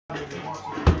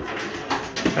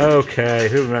Okay,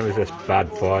 who remembers this bad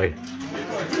boy?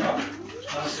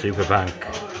 Superbank.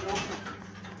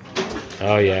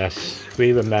 Oh yes,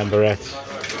 we remember it.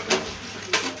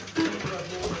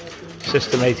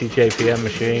 System 80 JPM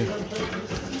machine.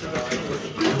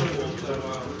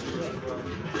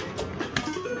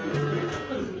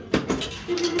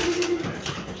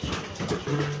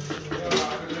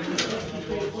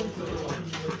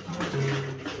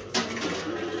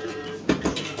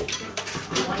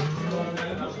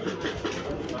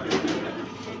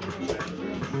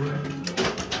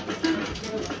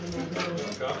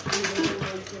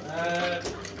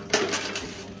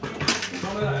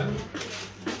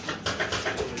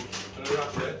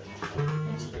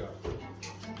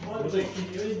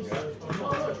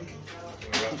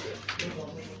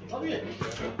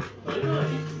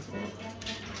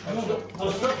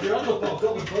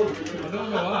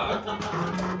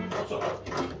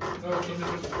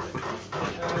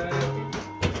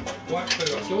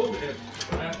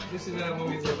 This is how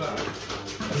we go back.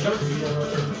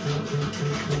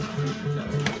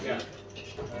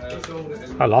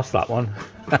 I lost that one.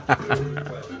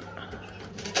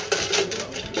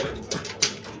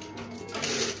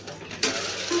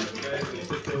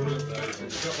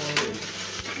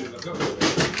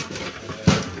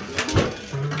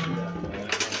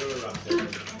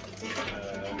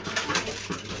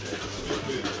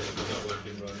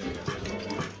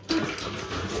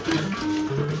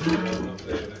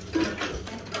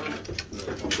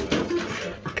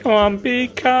 Come on, be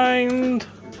kind.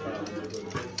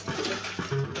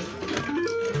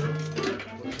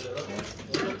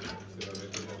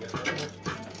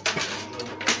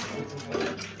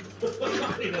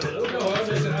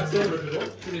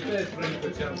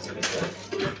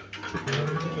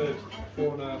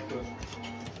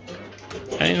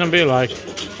 Ain't gonna be like,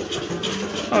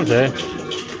 oh dear.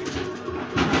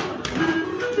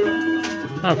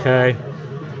 Okay,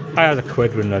 I had a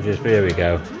quid with nudges, but here we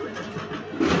go.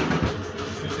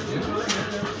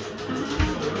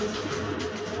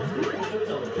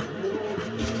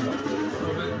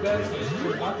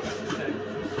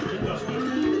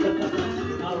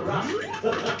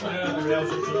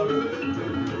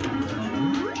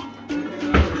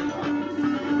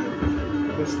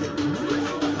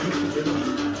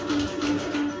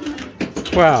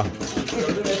 Well,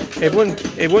 it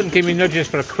wouldn't give me nudges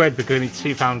for a quid because we need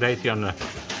 £2.80 on the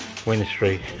win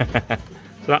streak.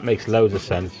 So that makes loads of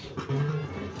sense.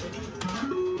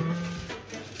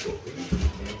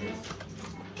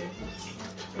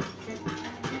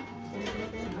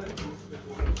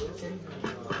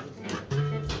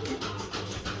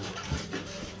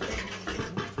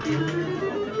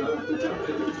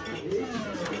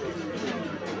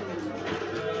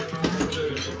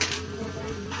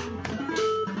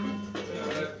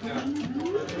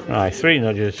 Right, 3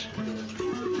 nudges.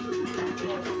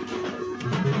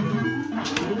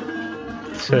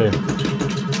 2.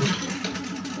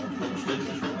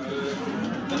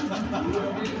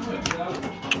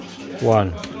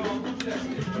 1.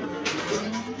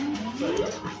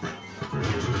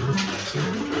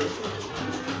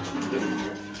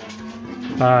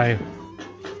 5.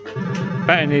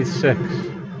 Bet it needs 6.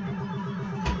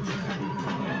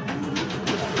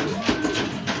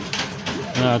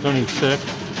 No, I don't need 6.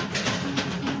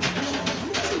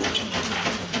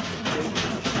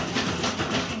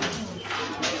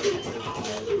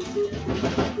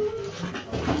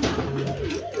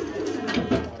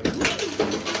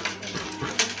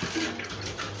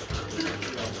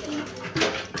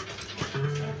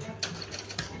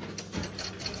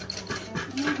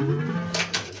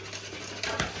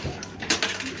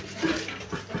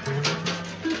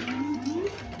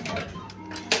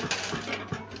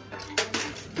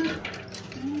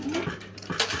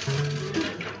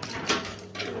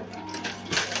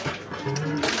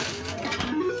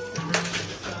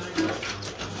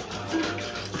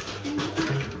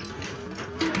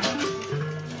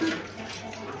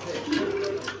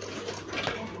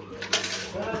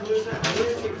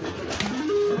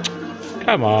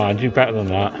 Come on, do better than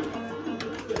that.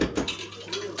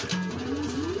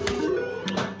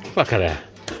 Look at it.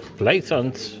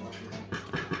 Blatant.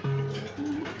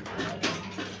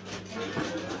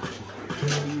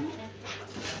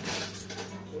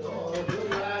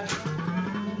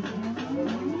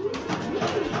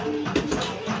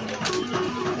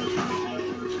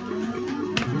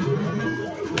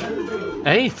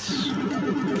 $8.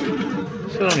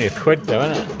 Still only a quid though,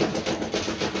 isn't it?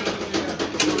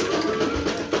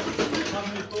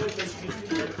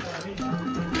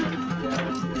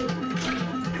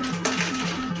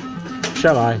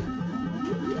 Shall I?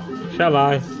 Shall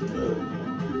I?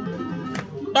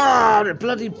 Oh, the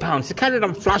bloody bounce. It carried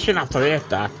on flashing after I hit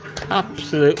that.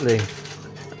 Absolutely.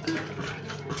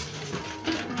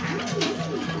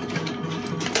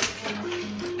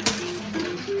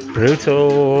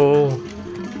 Brutal.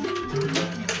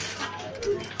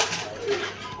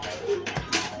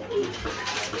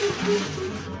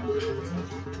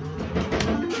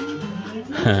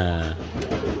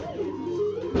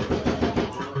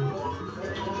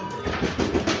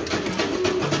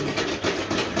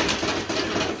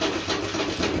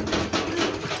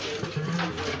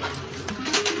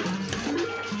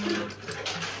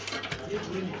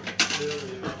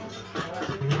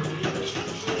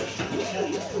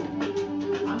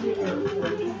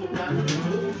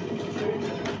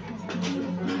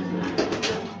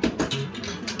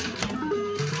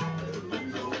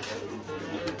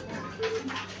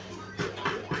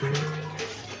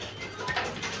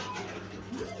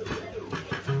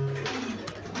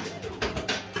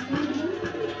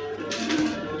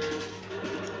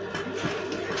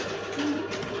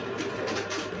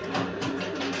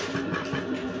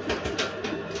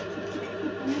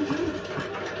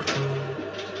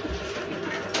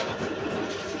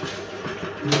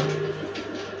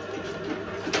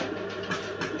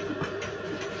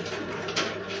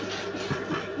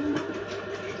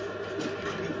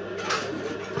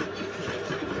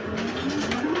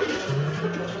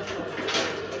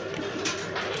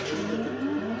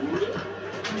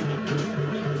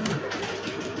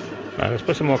 Right, let's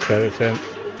put some more credits in.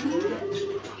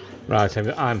 Right,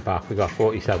 I'm back. We got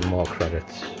 47 more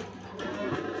credits.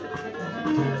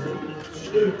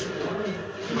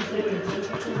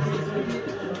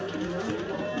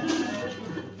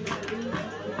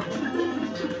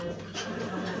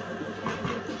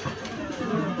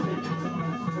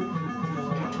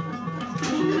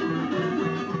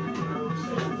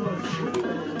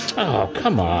 Oh,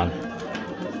 come on.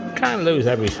 Can't lose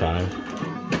every time.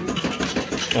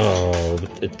 Oh,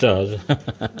 it does.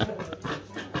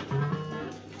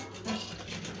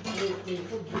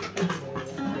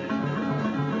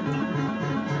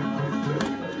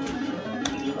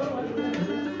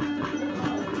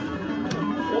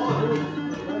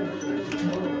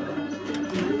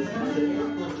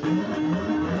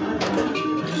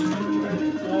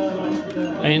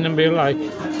 Ain't them be like.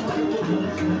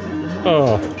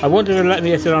 Oh, I wonder if it'll let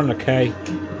me hit it on the K.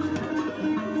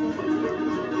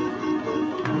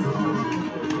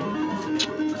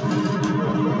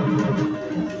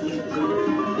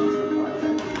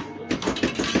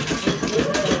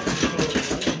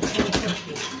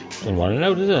 Didn't want to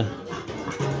know, does it?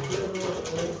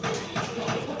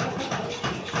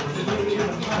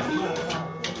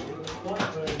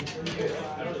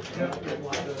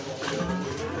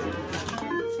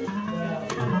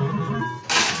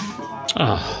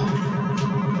 Oh.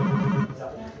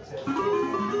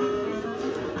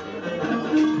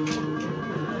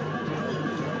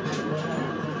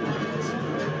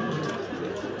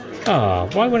 Oh,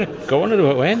 why wouldn't it go on to do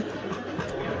it when?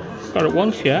 Got it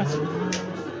once yet.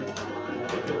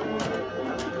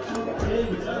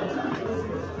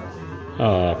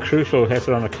 Oh, crucial hit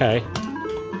it on a K.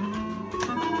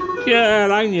 Yeah,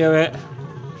 I knew it.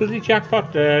 Bloody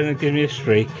jackpot there and it gives me a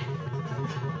streak.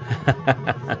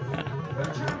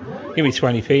 Give me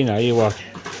 20p now, you watch.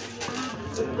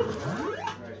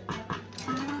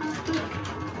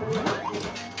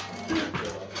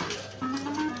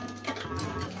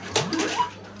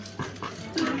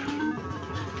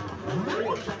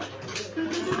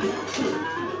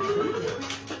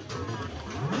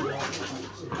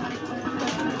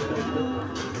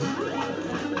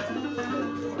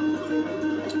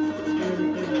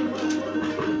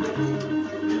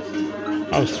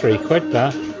 That was £3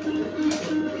 there.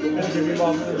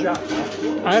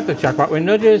 I had the jackpot with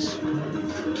nudges.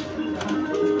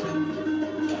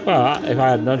 Well, if I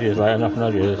had nudges, like enough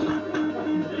nudges,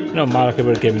 no Malika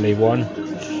would have given me one.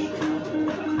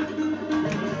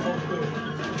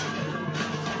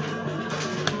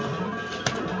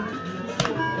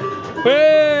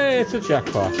 Hey, it's a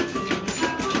jackpot.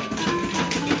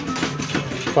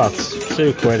 Well, it's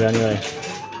 £2 anyway.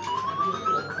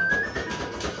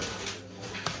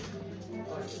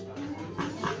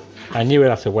 I knew I'd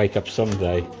have to wake up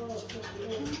someday.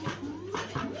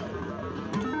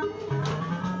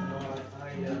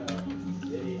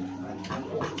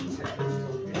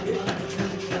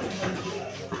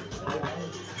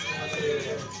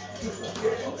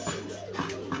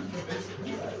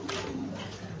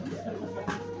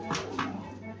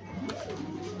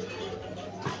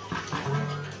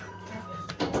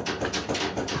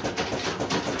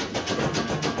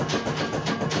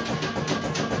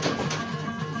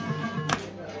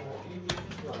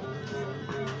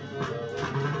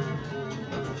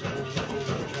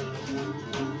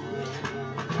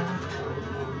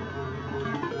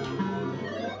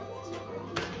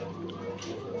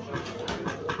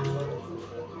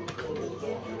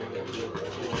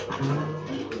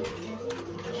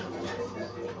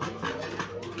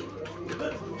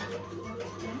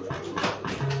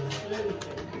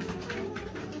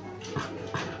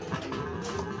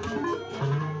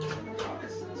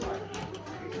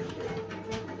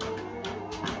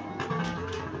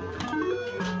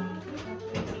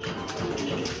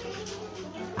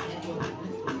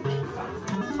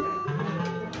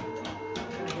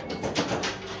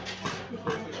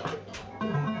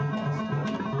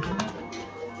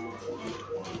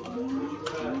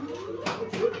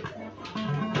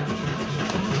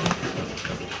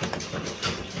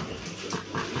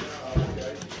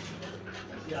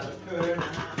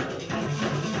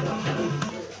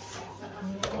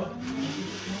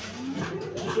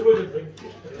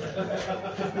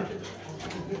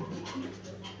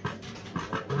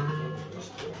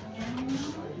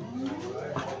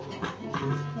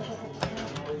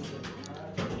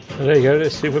 So there you go,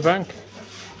 there's Superbank.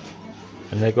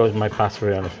 And there goes my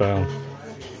password on the phone.